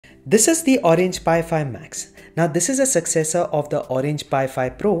This is the Orange Pi 5 Max. Now this is a successor of the Orange Pi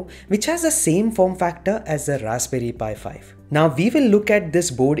 5 Pro, which has the same form factor as the Raspberry Pi 5. Now we will look at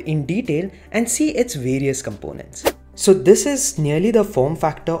this board in detail and see its various components. So this is nearly the form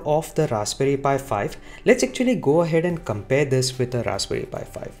factor of the Raspberry Pi 5. Let's actually go ahead and compare this with the Raspberry Pi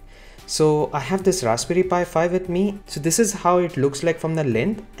 5. So I have this Raspberry Pi 5 with me. So this is how it looks like from the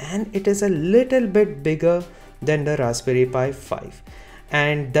length, and it is a little bit bigger than the Raspberry Pi 5.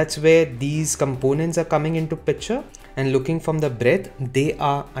 And that's where these components are coming into picture, and looking from the breadth, they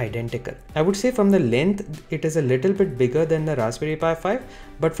are identical. I would say from the length, it is a little bit bigger than the Raspberry Pi 5,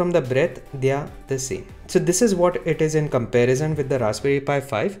 but from the breadth, they are the same. So this is what it is in comparison with the Raspberry Pi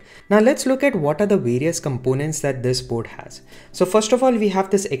 5. Now let's look at what are the various components that this board has. So first of all, we have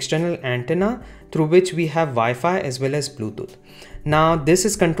this external antenna through which we have Wi-Fi as well as Bluetooth. Now this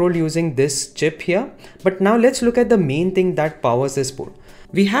is controlled using this chip here, but now let's look at the main thing that powers this board.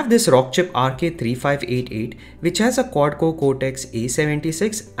 We have this Rockchip RK3588, which has a quad-core Cortex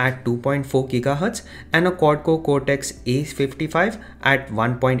A76 at 2.4 GHz and a quad-core Cortex A55 at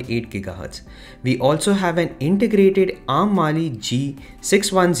 1.8 GHz. We also have an integrated ARM Mali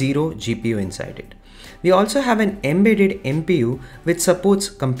G610 GPU inside it. We also have an embedded MPU which supports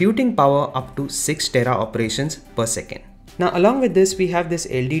computing power up to 6 tera operations per second. Now along with this, we have this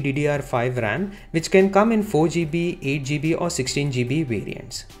LPDDR5 RAM, which can come in 4GB, 8GB or 16GB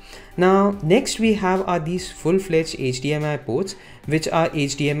variants. Now next we have are these full-fledged HDMI ports, which are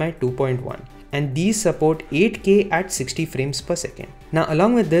HDMI 2.1, and these support 8K at 60 frames per second. Now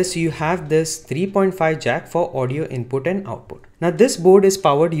along with this, you have this 3.5 jack for audio input and output. Now this board is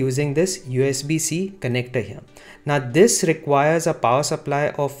powered using this USB-C connector here. Now this requires a power supply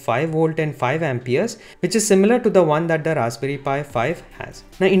of 5 volt and 5 amperes, which is similar to the one that the Raspberry Pi 5 has.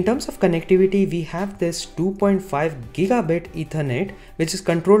 Now in terms of connectivity, we have this 2.5 gigabit Ethernet, which is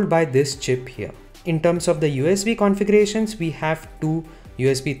controlled by this chip here. In terms of the USB configurations, we have two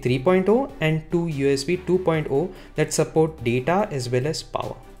USB 3.0 and two USB 2.0 that support data as well as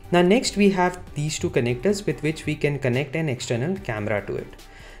power. Now next we have these two connectors with which we can connect an external camera to it.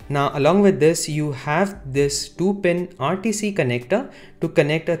 Now along with this, you have this 2-pin RTC connector to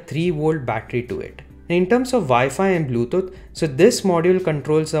connect a 3-volt battery to it. In terms of Wi-Fi and Bluetooth, so this module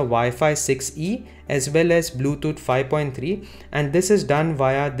controls a Wi-Fi 6E as well as Bluetooth 5.3, and this is done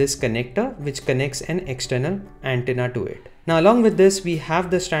via this connector which connects an external antenna to it. Now along with this, we have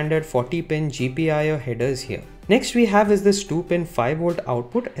the standard 40-pin GPIO headers here. Next we have is this 2-pin 5-volt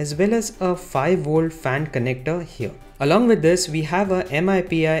output as well as a 5-volt fan connector here. Along with this, we have a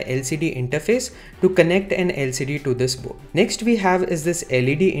MIPI LCD interface to connect an LCD to this board. Next we have is this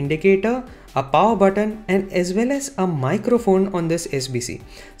LED indicator, a power button, and as well as a microphone on this SBC.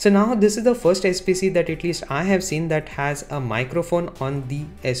 So now this is the first SBC that at least I have seen that has a microphone on the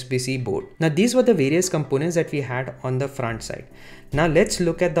SBC board. Now these were the various components that we had on the front side. Now let's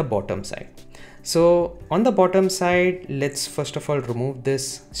look at the bottom side. So on the bottom side, let's first of all remove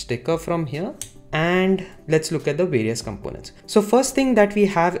this sticker from here, and let's look at the various components. So first thing that we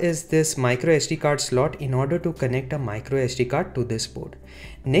have is this micro SD card slot in order to connect a micro SD card to this board.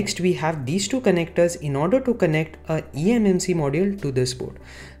 Next we have these two connectors in order to connect a eMMC module to this board.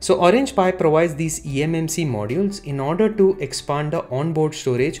 So Orange Pi provides these eMMC modules in order to expand the onboard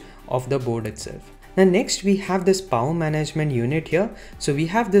storage of the board itself. Now next we have this power management unit here. So we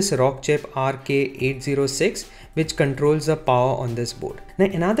have this Rockchip RK806 which controls the power on this board. Now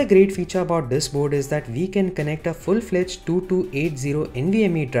another great feature about this board is that we can connect a full-fledged 2280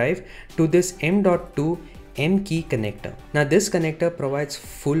 NVMe drive to this M.2 M key connector. Now this connector provides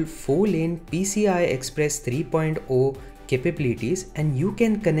full 4-lane PCI Express 3.0 capabilities, and you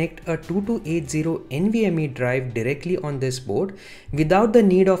can connect a 2280 NVMe drive directly on this board without the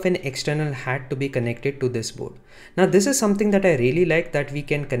need of an external hat to be connected to this board. Now this is something that I really like, that we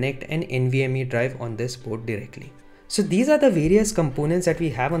can connect an NVMe drive on this board directly. So these are the various components that we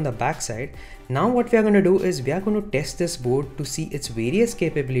have on the back side. Now what we are going to do is we are going to test this board to see its various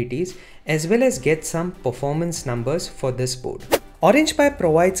capabilities as well as get some performance numbers for this board. Orange Pi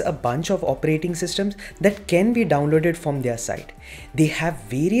provides a bunch of operating systems that can be downloaded from their site. They have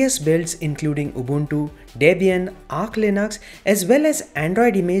various builds including Ubuntu, Debian, Arch Linux, as well as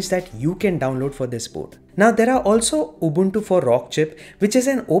Android Image that you can download for this board. Now there are also Ubuntu for Rockchip, which is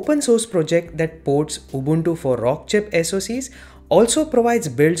an open source project that ports Ubuntu for Rockchip SoCs, also provides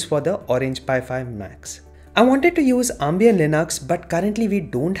builds for the Orange Pi 5 Max. I wanted to use Ambient Linux, but currently we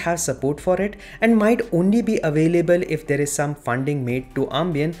don't have support for it and might only be available if there is some funding made to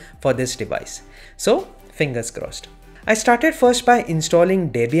Ambient for this device. So fingers crossed. I started first by installing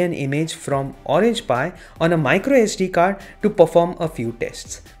Debian image from Orange Pi on a micro SD card to perform a few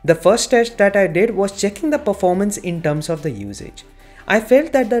tests. The first test that I did was checking the performance in terms of the usage. I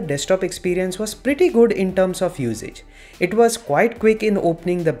felt that the desktop experience was pretty good in terms of usage. It was quite quick in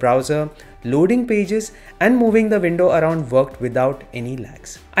opening the browser, loading pages, and moving the window around worked without any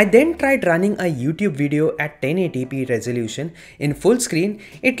lags. I then tried running a YouTube video at 1080p resolution in full screen.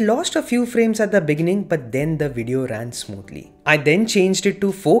 It lost a few frames at the beginning, but then the video ran smoothly. I then changed it to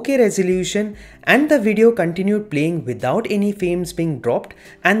 4K resolution and the video continued playing without any frames being dropped,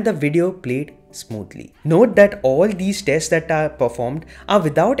 and the video played smoothly. Note that all these tests that are performed are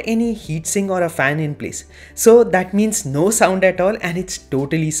without any heatsink or a fan in place. So that means no sound at all and it's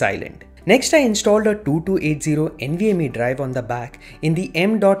totally silent. Next, I installed a 2280 NVMe drive on the back in the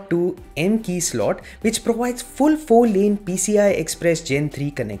M.2 M key slot, which provides full 4-lane PCI Express Gen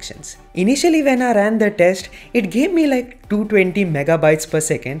 3 connections. Initially when I ran the test, it gave me like 220 megabytes per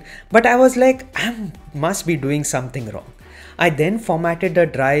second, but I was like, I must be doing something wrong. I then formatted the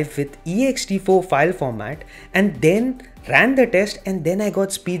drive with ext4 file format and then ran the test, and then I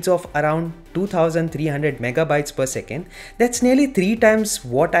got speeds of around 2300 megabytes per second. That's nearly 3 times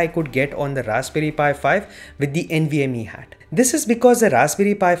what I could get on the Raspberry Pi 5 with the NVMe hat. This is because the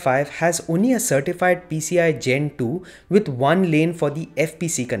Raspberry Pi 5 has only a certified PCI Gen 2 with 1 lane for the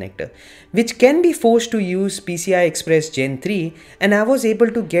FPC connector, which can be forced to use PCI Express Gen 3, and I was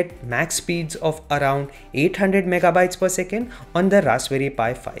able to get max speeds of around 800 megabytes per second on the Raspberry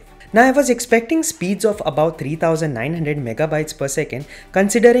Pi 5. Now I was expecting speeds of about 3900 megabytes per second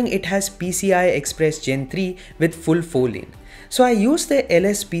considering it has PCI Express Gen 3 with full 4-lane. So I used the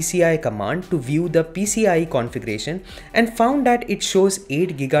lspci command to view the PCIe configuration and found that it shows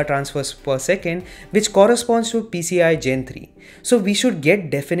 8 gigatransfers per second, which corresponds to PCI Gen 3. So we should get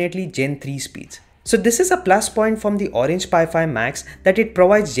definitely Gen 3 speeds. So this is a plus point from the Orange Pi 5 Max, that it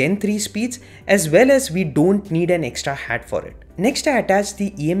provides Gen 3 speeds as well as we don't need an extra hat for it. Next, I attached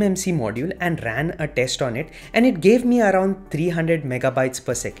the eMMC module and ran a test on it, and it gave me around 300 megabytes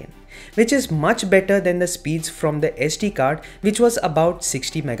per second, which is much better than the speeds from the SD card, which was about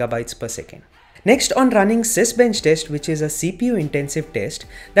 60 megabytes per second. Next, on running Sysbench test, which is a CPU intensive test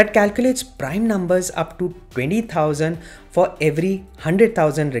that calculates prime numbers up to 20,000 for every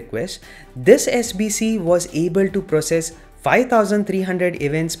 100,000 requests, this SBC was able to process 5300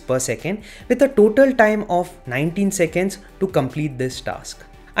 events per second with a total time of 19 seconds to complete this task.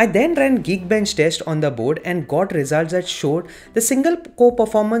 I then ran GeekBench test on the board and got results that showed the single core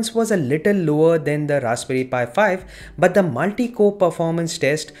performance was a little lower than the Raspberry Pi 5, but the multi-core performance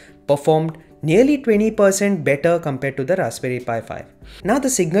test performed nearly 20% better compared to the Raspberry Pi 5. Now the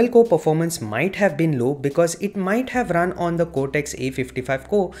single core performance might have been low because it might have run on the Cortex A55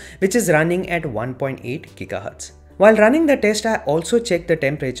 core, which is running at 1.8 GHz. While running the test, I also checked the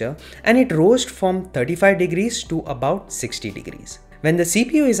temperature and it rose from 35 degrees to about 60 degrees. When the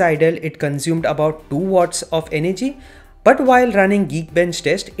CPU is idle, it consumed about 2 watts of energy, but while running GeekBench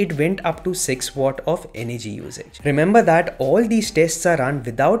test, it went up to 6 watt of energy usage. Remember that all these tests are run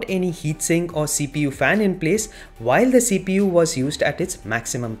without any heatsink or CPU fan in place while the CPU was used at its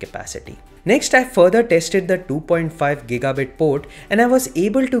maximum capacity. Next, I further tested the 2.5 gigabit port and I was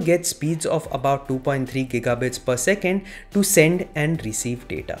able to get speeds of about 2.3 gigabits per second to send and receive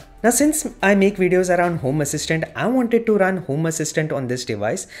data. Now, since I make videos around Home Assistant, I wanted to run Home Assistant on this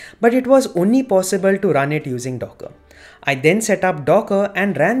device, but it was only possible to run it using Docker. I then set up Docker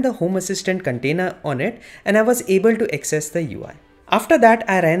and ran the Home Assistant container on it, and I was able to access the UI. After that,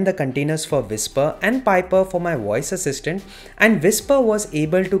 I ran the containers for Whisper and Piper for my voice assistant, and Whisper was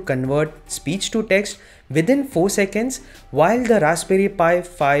able to convert speech to text within 4 seconds, while the Raspberry Pi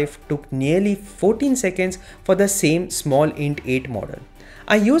 5 took nearly 14 seconds for the same small int 8 model.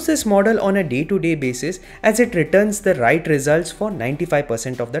 I use this model on a day-to-day basis as it returns the right results for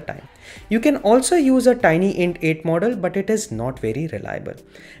 95% of the time. You can also use a tiny int 8 model, but it is not very reliable.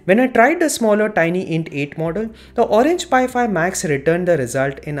 When I tried the smaller tiny int 8 model, the Orange Pi 5 Max returned the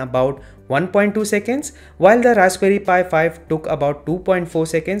result in about 1.2 seconds, while the Raspberry Pi 5 took about 2.4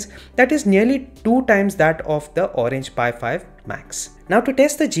 seconds, that is nearly 2 times that of the Orange Pi 5 Max. Now, to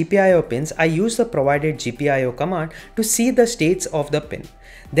test the GPIO pins, I used the provided GPIO command to see the states of the pin.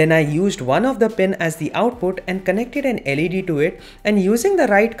 Then I used one of the pin as the output and connected an LED to it, and using the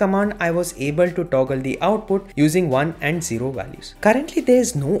right command I was able to toggle the output using 1 and 0 values. Currently there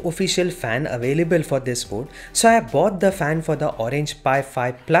is no official fan available for this board, so I bought the fan for the Orange Pi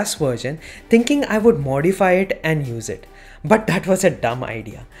 5 Plus version thinking I would modify it and use it. but that was a dumb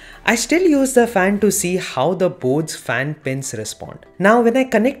idea. I still use the fan to see how the board's fan pins respond. Now when I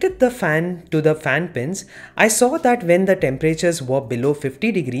connected the fan to the fan pins, I saw that when the temperatures were below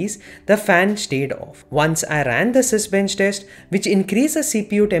 50 degrees, the fan stayed off. Once I ran the Sysbench test, which increased the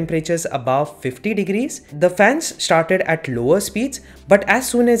CPU temperatures above 50 degrees, the fans started at lower speeds, but as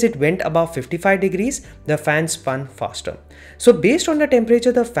soon as it went above 55 degrees, the fan spun faster. So based on the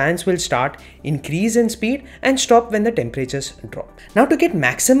temperature, the fans will start increase in speed and stop when the temperatures drop. Now to get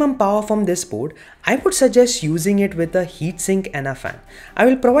maximum power from this board, I would suggest using it with a heatsink and a fan. I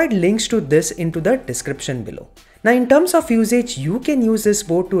will provide links to this into the description below. Now in terms of usage, you can use this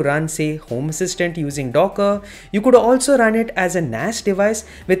board to run say Home Assistant using Docker. You could also run it as a NAS device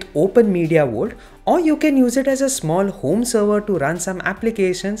with Open Media Vault, or you can use it as a small home server to run some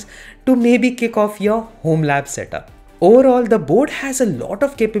applications to maybe kick off your home lab setup. Overall, the board has a lot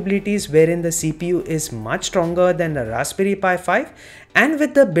of capabilities wherein the CPU is much stronger than the Raspberry Pi 5, and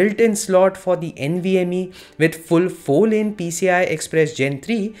with the built-in slot for the NVMe with full 4-lane PCI Express Gen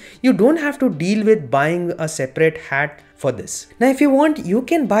 3, you don't have to deal with buying a separate hat for this. Now if you want, you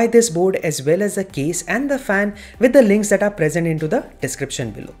can buy this board as well as the case and the fan with the links that are present into the description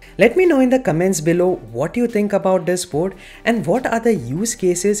below. Let me know in the comments below what you think about this board and what are the use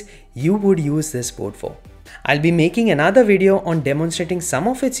cases you would use this board for. I'll be making another video on demonstrating some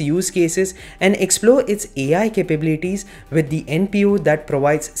of its use cases and explore its AI capabilities with the NPU that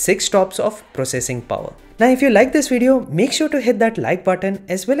provides 6 TOPS of processing power. Now if you like this video, make sure to hit that like button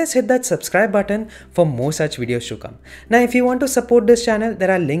as well as hit that subscribe button for more such videos to come. Now if you want to support this channel,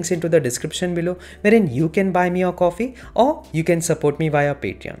 there are links into the description below wherein you can buy me a coffee or you can support me via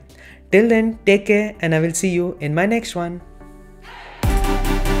Patreon. Till then, take care and I will see you in my next one.